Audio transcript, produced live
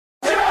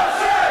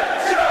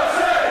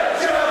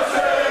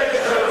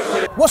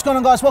What's going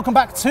on, guys? Welcome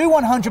back to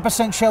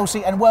 100%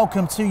 Chelsea and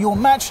welcome to your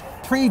match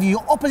preview,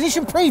 your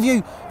opposition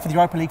preview for the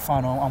Europa League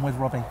final. I'm with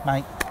Robbie.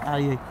 Mate, how are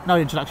you? No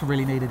introduction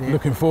really needed here.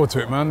 Looking forward to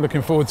it, man.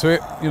 Looking forward to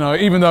it. You know,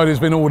 even though there's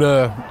been all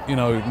the,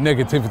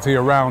 negativity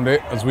around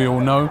it, as we all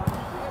know.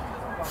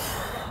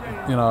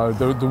 You know,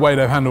 the way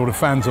they've handled the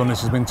fans on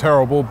this has been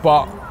terrible,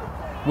 but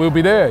we'll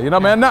be there. You know,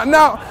 man.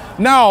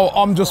 Now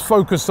I'm just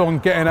focused on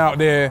getting out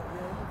there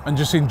and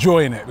just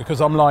enjoying it,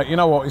 because I'm like, you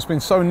know what, it's been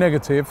so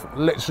negative,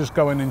 let's just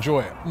go and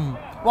enjoy it.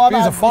 Well,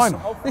 it's a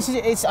final. I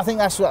think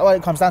that's what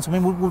it comes down to. I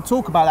mean, we'll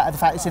talk about that, the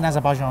fact it's in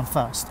Azerbaijan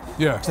first.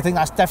 Yeah. So I think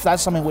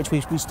that's something which we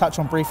touched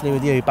on briefly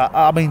with you. But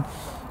I mean,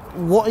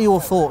 what are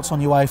your thoughts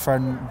on UEFA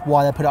and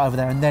why they put it over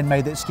there and then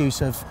made the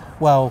excuse of,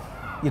 well,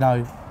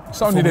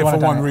 it's only there for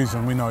one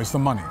reason, we know, it's the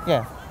money.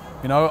 Yeah.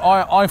 You know,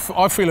 I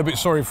feel a bit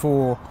sorry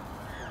for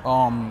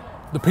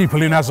the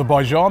people in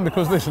Azerbaijan,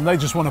 because listen, they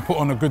just want to put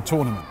on a good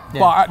tournament.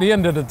 Yeah. But at the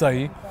end of the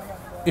day,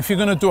 if you're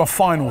going to do a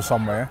final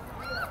somewhere,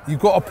 you've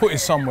got to put it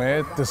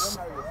somewhere that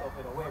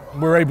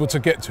we're able to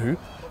get to.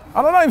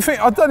 And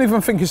I don't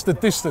even think it's the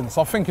distance.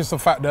 I think it's the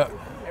fact that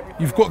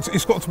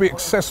it's got to be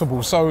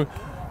accessible. So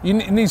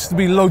it needs to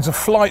be loads of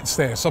flights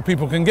there so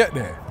people can get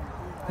there.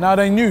 Now,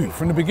 they knew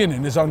from the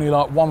beginning there's only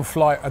like one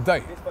flight a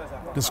day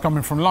that's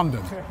coming from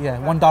London. Yeah,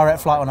 one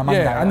direct flight on a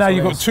Monday. Yeah, and now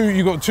you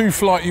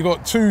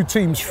got two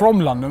teams from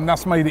London.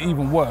 That's made it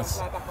even worse.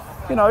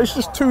 You know, it's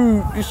just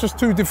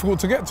too difficult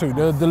to get to,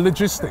 the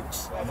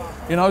logistics.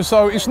 You know,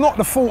 so it's not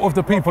the fault of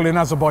the people in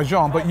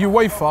Azerbaijan, but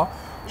UEFA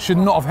should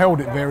not have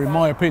held it there, in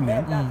my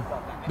opinion,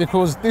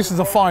 because this is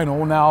a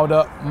final now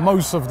that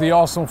most of the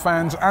Arsenal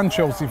fans and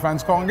Chelsea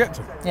fans can't get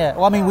to. Yeah,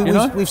 well, I mean,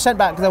 we've sent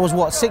back, there was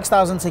what,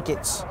 6,000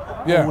 tickets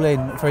all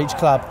in for each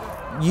club.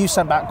 You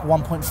sent back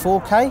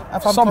 1.4k,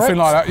 if I'm something correct.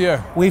 like that,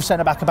 yeah. We've sent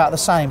it back about the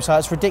same, so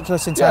it's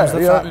ridiculous in terms of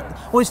the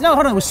fact. Well,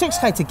 it was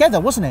 6k together,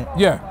 wasn't it?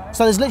 Yeah.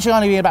 So there's literally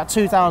only been about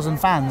 2,000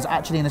 fans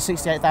actually in a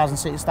 68,000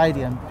 seat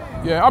stadium.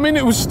 Yeah, I mean,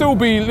 it would still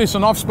be.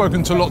 Listen, I've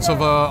spoken to lots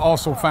of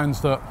Arsenal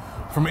fans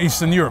from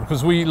Eastern Europe,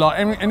 because we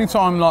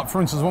anytime,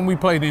 for instance, when we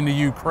played in the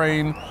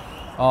Ukraine,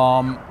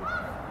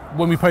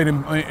 when we played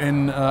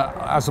in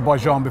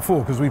Azerbaijan before,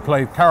 because we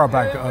played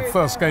Karabakh,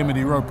 first game of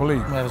the Europa League.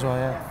 Yeah, as well,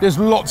 yeah. There's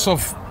lots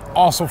of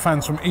Arsenal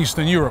fans from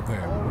Eastern Europe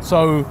there.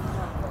 So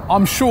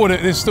I'm sure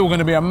that there's still going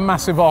to be a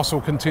massive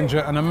Arsenal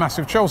contingent and a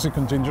massive Chelsea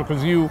contingent,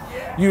 because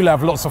you'll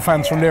have lots of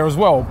fans from there as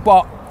well.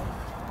 But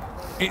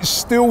it's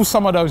still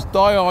some of those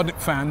diehard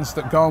fans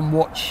that go and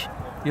watch,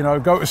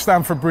 go to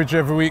Stamford Bridge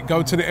every week,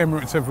 go to the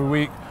Emirates every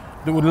week,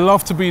 that would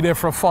love to be there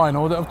for a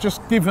final, that have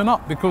just given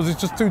up because it's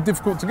just too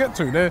difficult to get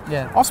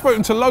to. I've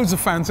spoken to loads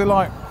of fans, they're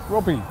like,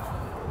 Robbie,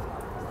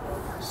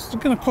 it's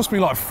going to cost me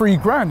like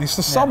 $3,000, it's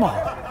the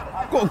summer.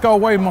 I've got to go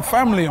away with my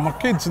family and my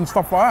kids and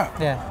stuff like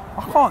that. Yeah.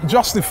 I can't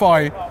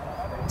justify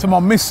to my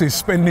missus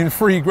spending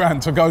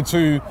 $3,000 to go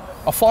to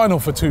a final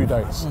for 2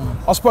 days.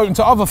 I've spoken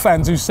to other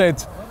fans who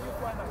said,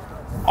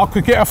 I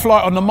could get a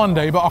flight on the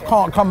Monday, but I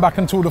can't come back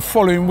until the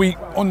following week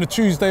on the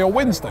Tuesday or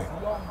Wednesday.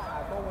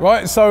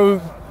 Right?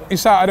 So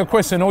it's out of the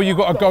question. Or you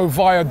got to go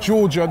via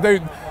Georgia.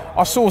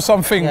 I saw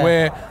something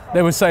where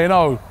they were saying,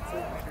 you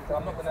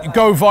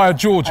go via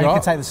Georgia. And you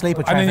can take the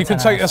sleeper train. And then you can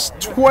take a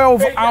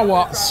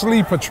 12-hour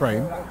sleeper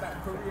train.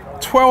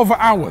 12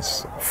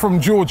 hours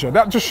from Georgia.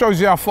 That just shows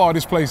you how far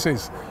this place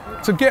is.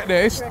 To get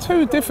there, it's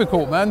too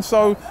difficult, man.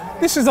 So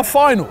this is a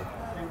final.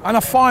 And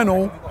a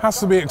final has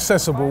to be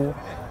accessible.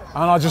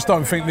 And I just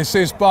don't think this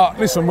is. But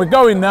listen, we're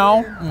going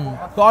now.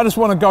 I just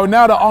want to go,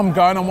 now that I'm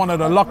going, I'm one of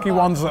the lucky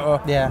ones that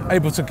are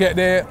able to get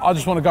there. I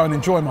just want to go and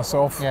enjoy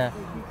myself. Yeah.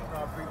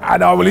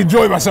 And I will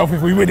enjoy myself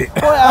if we win it.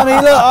 Well,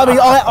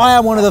 I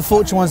am one of the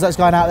fortunate ones that's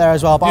going out there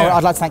as well. But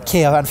I'd like to thank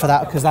Kia for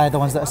that, because they're the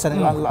ones that are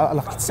sending.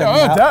 Lucky to send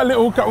me out. That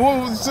little.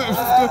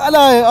 I know.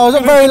 I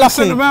was very lucky.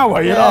 Send them our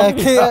way,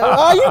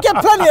 Kia. You get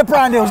plenty of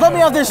brand deals. Let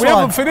me have this one. We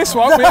haven't for this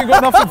one. We ain't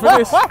got nothing for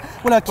this.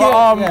 Well,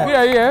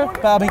 Kia.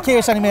 But I mean,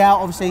 Kia sending me out.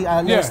 Obviously,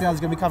 Lewis and others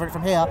are going to be covering it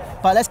from here.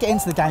 But let's get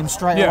into the game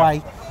straight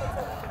away.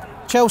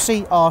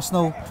 Chelsea,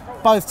 Arsenal,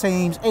 both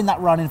teams in that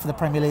run-in for the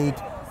Premier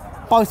League.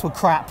 Both were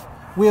crap.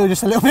 We were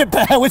just a little bit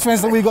better, which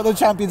means that we got the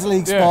Champions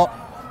League spot.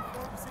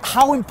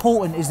 How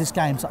important is this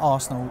game to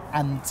Arsenal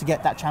and to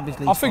get that Champions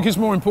League spot? I think it's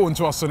more important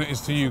to us than it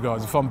is to you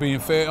guys, if I'm being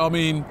fair. I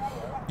mean,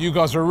 you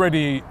guys are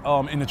already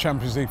in the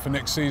Champions League for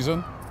next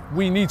season.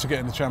 We need to get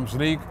in the Champions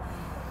League.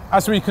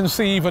 As we can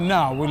see even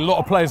now, with a lot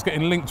of players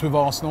getting linked with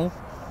Arsenal,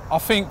 I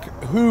think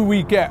who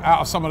we get out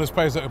of some of those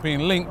players that are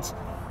being linked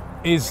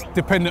is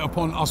dependent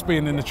upon us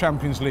being in the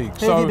Champions League.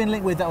 Who have you been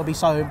linked with that will be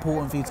so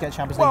important for you to get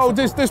Champions League? Well,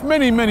 there's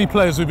many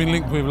players we've been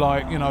linked with,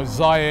 like,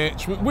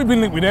 Ziyech. We've been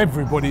linked with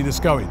everybody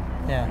that's going.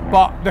 Yeah.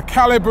 But the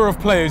calibre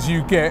of players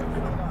you get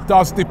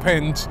does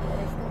depend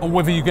on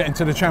whether you get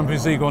into the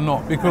Champions League or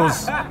not,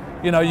 because,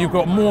 you've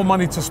got more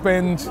money to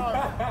spend,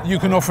 you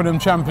can offer them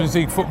Champions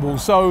League football.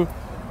 So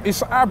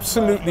it's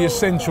absolutely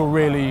essential,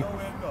 really,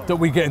 that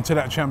we get into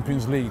that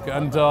Champions League.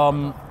 And,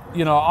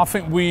 I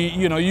think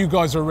you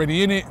guys are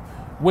already in it.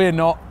 We're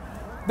not.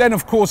 Then,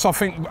 of course, I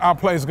think our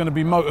players are going to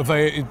be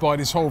motivated by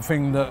this whole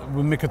thing that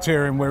with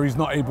Mkhitaryan, where he's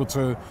not able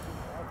to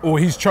or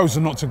he's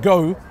chosen not to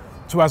go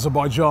to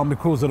Azerbaijan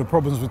because of the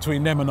problems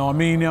between them and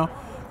Armenia.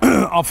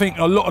 I think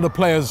a lot of the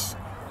players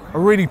are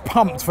really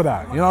pumped for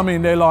that. You know what I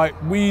mean? They're like,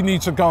 we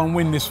need to go and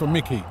win this for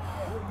Mickey,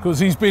 because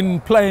he's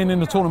been playing in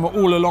the tournament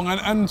all along.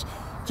 And do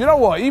you know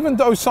what? Even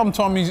though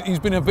sometimes he's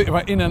been a bit of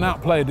an in and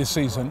out player this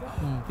season,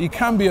 he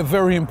can be a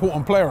very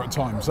important player at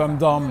times.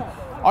 And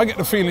I get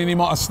the feeling he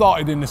might have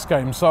started in this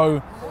game.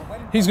 So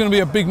he's going to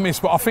be a big miss,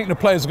 but I think the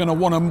players are going to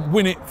want to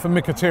win it for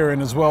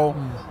Mkhitaryan as well.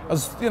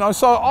 As you know,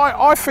 so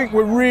I think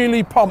we're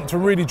really pumped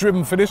and really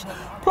driven for this.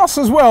 Plus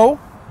as well,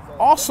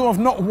 Arsenal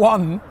have not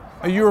won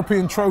a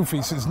European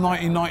trophy since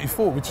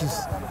 1994, which is,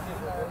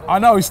 I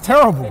know, it's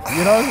terrible,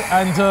 you know.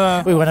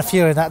 And we won a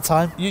few in that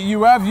time. You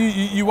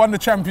won the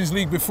Champions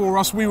League before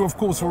us. We were, of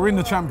course, in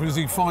the Champions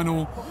League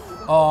final.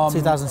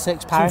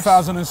 2006 Paris.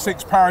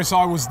 2006 Paris,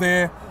 I was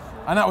there,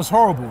 and that was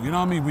horrible. You know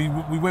what I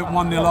mean? We went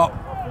 1-0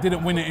 up,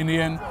 didn't win it in the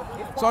end.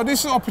 So this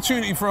is an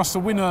opportunity for us to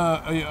win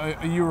a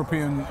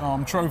European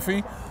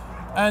trophy.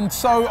 And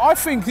so I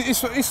think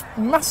it's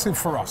massive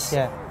for us.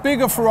 Yeah.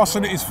 Bigger for us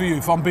than it is for you,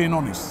 if I'm being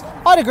honest.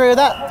 I'd agree with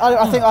that.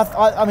 I think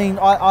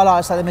I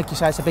like to say that Mickey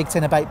says it's a big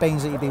tin of baked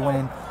beans that you'd be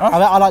winning. Huh?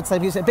 I like to say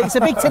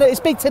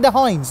it's big tin of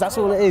Heinz. That's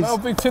all it is. Well,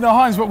 big tin of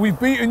Heinz, but we've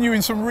beaten you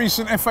in some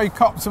recent FA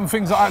Cups and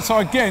things like that. So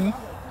again,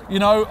 you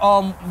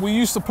know, we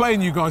used to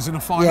playing you guys in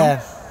the final.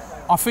 Yeah.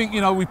 I think,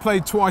 you know, we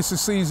played twice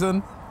this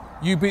season.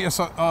 You beat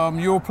us at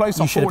your place.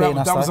 You I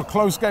thought that was though. a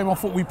close game. I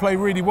thought we played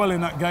really well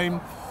in that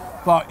game.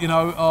 But, you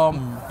know,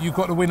 you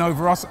got the win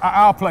over us. At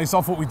our place,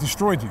 I thought we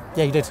destroyed you.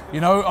 Yeah, you did. You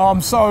know,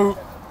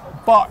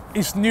 but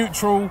it's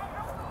neutral.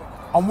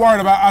 I'm worried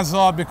about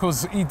Hazard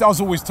because he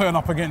does always turn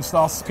up against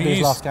us. Could be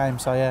his last game,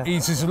 so yeah.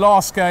 It's his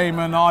last game,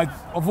 and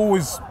I've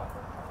always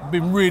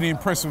been really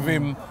impressed with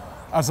him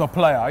as a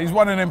player. He's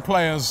one of them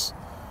players.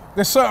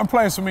 There's certain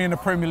players for me in the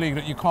Premier League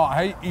that you can't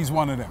hate. He's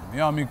one of them. You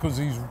know what I mean? Because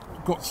he's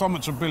got so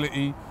much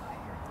ability,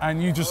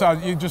 and you just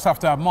have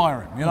to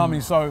admire him. You know what I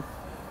mean? So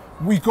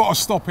we've got to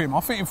stop him. I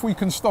think if we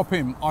can stop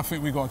him, I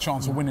think we've got a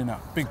chance of winning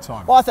that big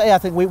time. Well, I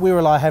think we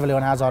rely heavily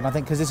on Hazard. And I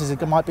think because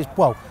this might be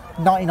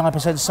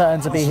 99%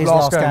 certain to be his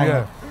last game.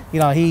 Yeah. You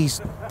know,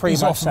 he's pretty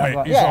much off,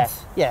 mate. He's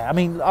off. Yeah. I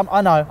mean,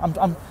 I know.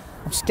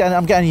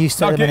 I'm getting used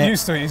to it. Get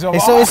used to it.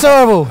 It's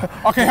horrible.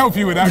 I can help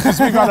you with that because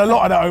we've had a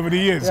lot of that over the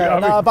years. Yeah,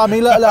 you know what I mean? But I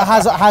mean,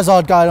 look,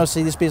 Hazard going.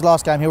 Obviously, this will be his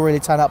last game. He'll really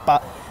turn up.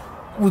 But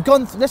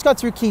let's go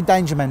through key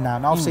danger men now.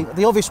 Now, obviously,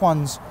 the obvious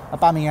ones: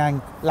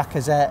 Aubameyang,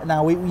 Lacazette.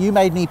 Now, you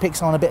made me pick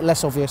someone a bit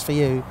less obvious for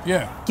you.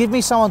 Yeah. Give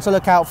me someone to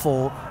look out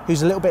for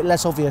who's a little bit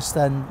less obvious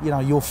than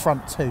your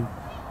front two.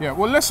 Yeah.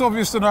 Well, less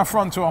obvious than our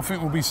front two, I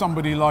think, will be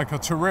somebody like a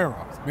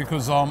Torreira,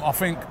 because I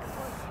think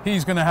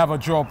he's going to have a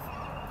job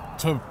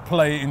to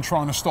play in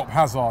trying to stop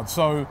Hazard.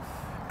 So,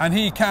 and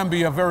he can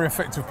be a very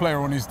effective player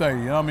on his day.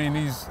 You know what I mean?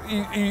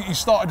 He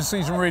started the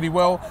season really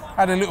well,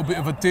 had a little bit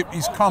of a dip.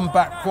 He's come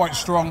back quite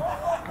strong,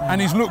 and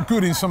he's looked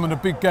good in some of the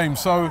big games.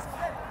 So,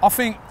 I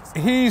think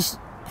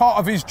part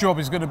of his job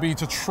is going to be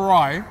to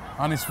try,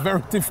 and it's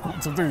very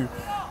difficult to do,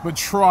 but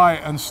try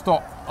and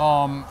stop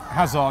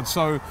Hazard.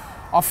 So,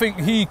 I think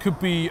he could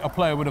be a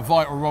player with a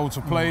vital role to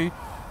play.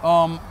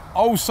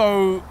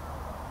 Also,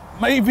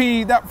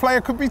 maybe that player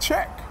could be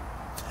Czech.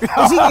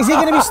 Is he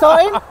going to be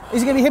starting?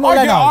 Is it going to be him or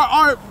Leno?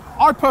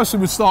 I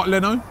personally would start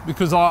Leno,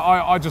 because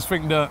I just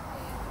think that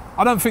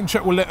I don't think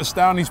Czech will let us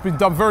down. He's been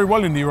done very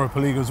well in the Europa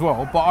League as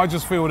well, but I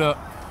just feel that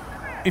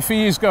if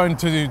he is going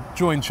to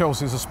join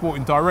Chelsea as a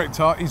sporting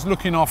director, he's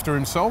looking after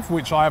himself,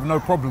 which I have no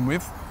problem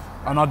with,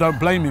 and I don't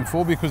blame him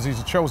for, because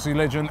he's a Chelsea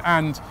legend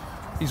and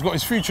he's got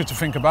his future to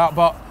think about.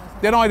 But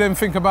then I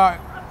think about,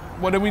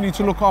 well, then we need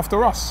to look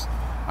after us,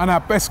 and our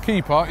best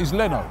keeper is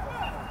Leno.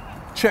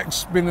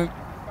 Czech's been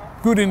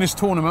good in this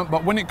tournament,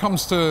 but when it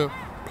comes to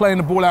playing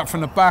the ball out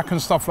from the back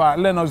and stuff like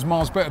that, Leno's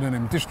miles better than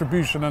him,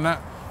 distribution and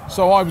that.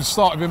 So I would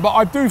start with him. But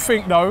I do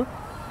think, though,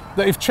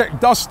 that if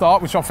Czech does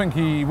start, which I think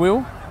he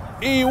will,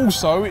 he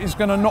also is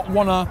going to not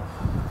want to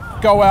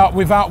go out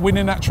without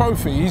winning that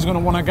trophy. He's going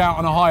to want to go out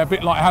on a high, a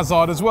bit like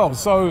Hazard as well.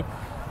 So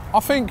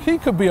I think he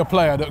could be a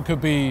player that could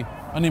be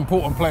an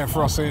important player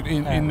for us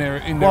in there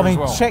as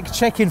well.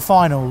 Czech in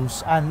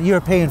finals and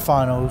European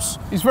finals.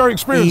 He's very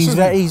experienced.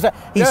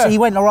 He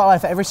went the right way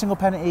for every single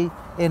penalty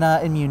in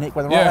Munich.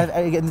 Went the right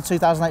way in the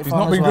 2008 He's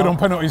final. not been good on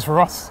penalties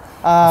for us.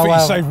 I think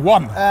he saved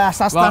one.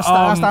 That's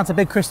down to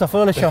big Christoph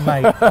Earlishon,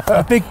 mate.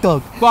 A big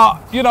dog.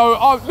 But you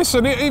know,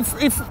 listen,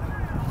 if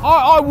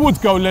I would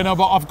go Leno,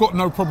 but I've got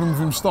no problem with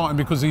him starting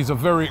because he's a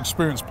very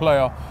experienced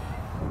player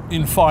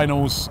in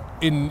finals.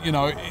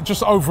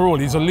 Just overall,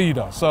 he's a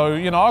leader. So,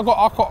 you know,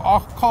 I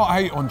can't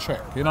hate on Czech,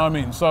 you know what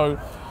I mean? So,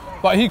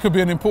 but he could be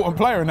an important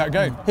player in that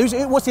game.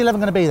 What's the 11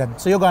 going to be then?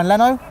 So you're going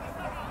Leno?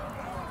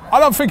 I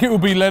don't think it will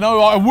be Leno.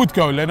 I would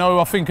go Leno,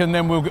 I think, and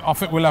then we'll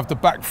have the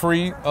back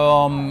three.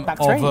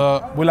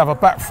 We'll have a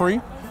back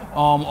three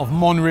of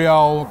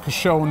Monreal,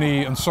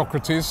 Koscielny and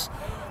Socrates.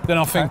 Then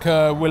I think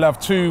we'll have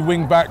two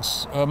wing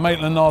backs,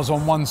 Maitland-Niles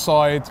on one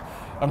side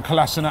and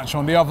Kolasinac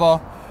on the other.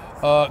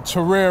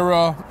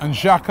 Torreira and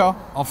Xhaka,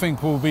 I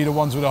think, will be the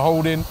ones with the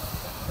holding.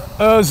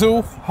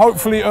 Ozil,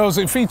 hopefully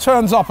Ozil, if he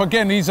turns up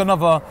again, he's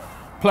another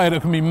player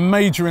that can be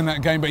major in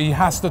that game, but he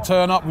has to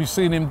turn up. We've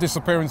seen him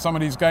disappear in some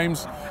of these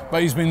games,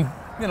 but he's been,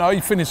 you know,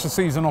 he finished the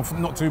season off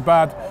not too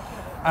bad.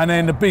 And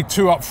then the big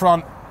two up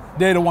front,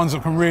 they're the ones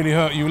that can really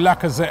hurt you.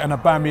 Lacazette and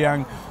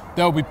Aubameyang,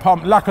 they'll be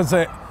pumped.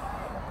 Lacazette,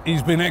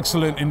 he's been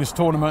excellent in this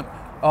tournament.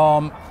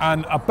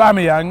 And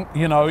Aubameyang,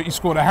 you know, he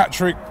scored a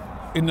hat-trick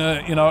in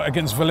the, you know,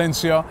 against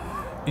Valencia.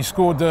 He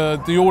scored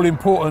the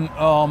all-important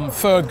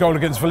third goal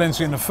against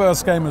Valencia in the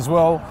first game as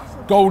well.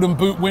 Golden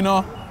Boot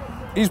winner.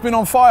 He's been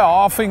on fire.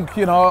 I think,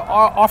 you know,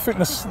 I think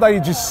the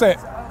stage is set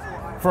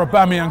for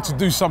Aubameyang to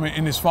do something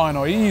in this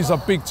final. He's a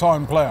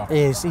big-time player. He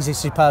is. He's a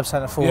superb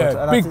centre forward.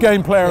 Yeah, big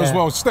game player as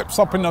well. Steps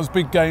up in those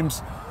big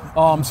games.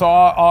 So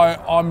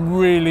I'm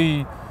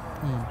really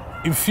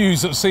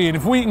infused at seeing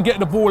if we can get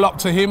the ball up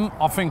to him.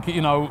 I think,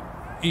 you know,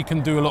 he can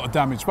do a lot of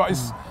damage. But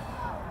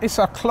it's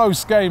a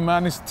close game,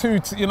 man. It's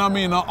you know what I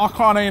mean? I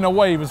kind of in a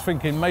way was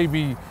thinking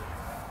maybe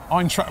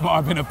Eintracht might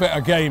have been a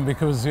better game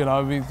because, you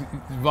know,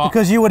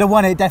 because you would have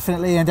won it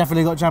definitely and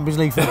definitely got Champions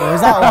League football.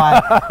 Is that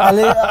why?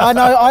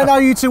 I know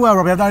you too well,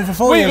 Robbie. I've known you for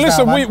 4 years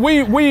listen, now,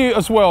 man. we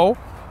as well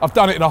have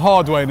done it the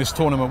hard way in this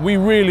tournament. We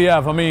really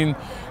have. I mean,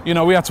 you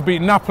know, we had to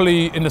beat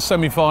Napoli in the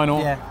semi-final.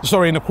 Yeah.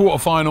 Sorry, in the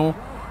quarter-final.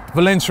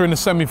 Valencia in the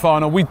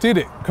semi-final. We did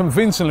it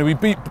convincingly. We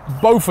beat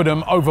both of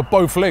them over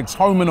both legs,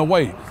 home and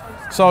away.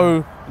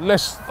 So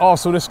let's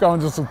go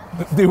and just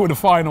deal with the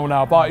final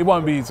now, but it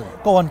won't be easy.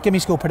 Go on, give me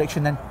score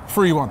prediction then.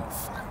 3-1.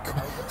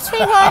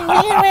 3-1.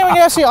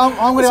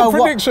 I'm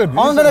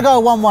going to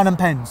go 1-1 and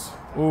pens.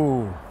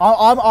 Ooh.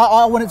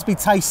 I want it to be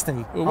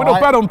tasty. We're not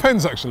bad on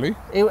pens, actually.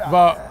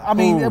 But I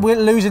mean, we're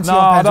losing to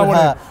on pens would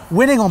hurt.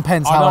 Winning on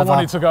pens, however. I don't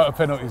want it to go to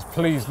penalties.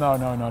 Please, no.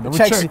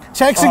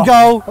 Checks and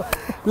goal.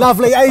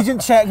 Lovely.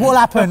 Agent check. What'll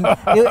happen?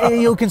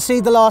 You'll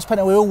concede the last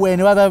penalty. We'll win.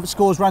 Whoever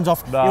scores runs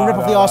off. He'll rip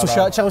off the Arsenal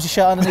shirt, Chelsea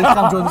shirt underneath,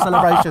 come join the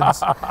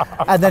celebrations.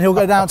 And then he'll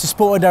go down to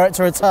sporting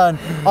director return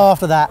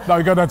after that. No,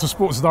 he'll go down to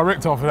sports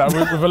director after that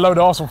with a load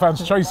of Arsenal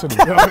fans chasing him.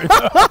 You know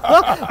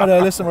I know,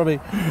 listen,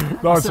 Robbie.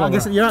 Nice I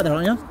guess you're out there,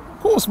 aren't you?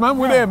 Of course, man.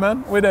 We're there,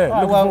 man. We're there.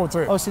 Looking forward to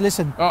it. Obviously,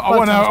 listen. I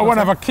want to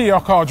have a Kia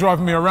car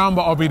driving me around,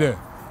 but I'll be there.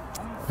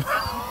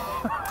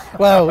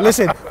 Well,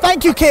 listen,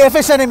 thank you, Kia,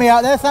 for sending me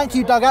out there. Thank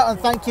you, Dugout, and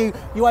thank you,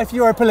 UEFA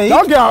Europa League.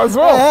 Dugout as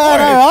well. Yeah, I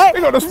know, right? They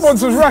got the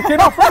sponsors racking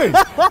up, haven't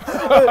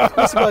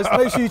they? Listen, guys,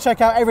 make sure you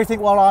check out everything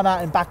while I'm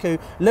out in Baku.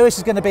 Lewis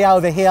is going to be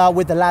over here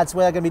with the lads.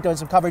 We're going to be doing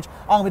some coverage.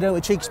 I'm going to be doing it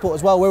with Cheeky Sport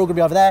as well. We're all going to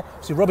be over there.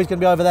 So Robbie's going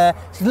to be over there.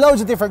 There's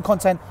loads of different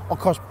content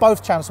across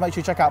both channels, so make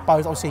sure you check out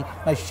both. Obviously,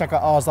 make sure you check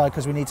out ours, though,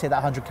 because we need to hit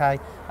that 100k.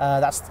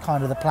 That's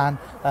kind of the plan.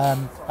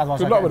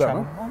 Good luck with that,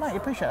 man. Oh, mate,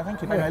 appreciate it.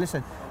 Thank you. Anyway,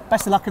 listen,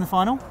 best of luck in the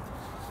final.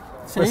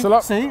 Best of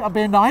luck. See, I'm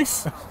being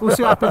nice. We'll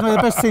see what happens. May the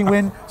best team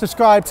win.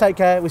 Subscribe, take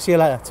care. We'll see you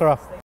later.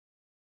 Ta-ra.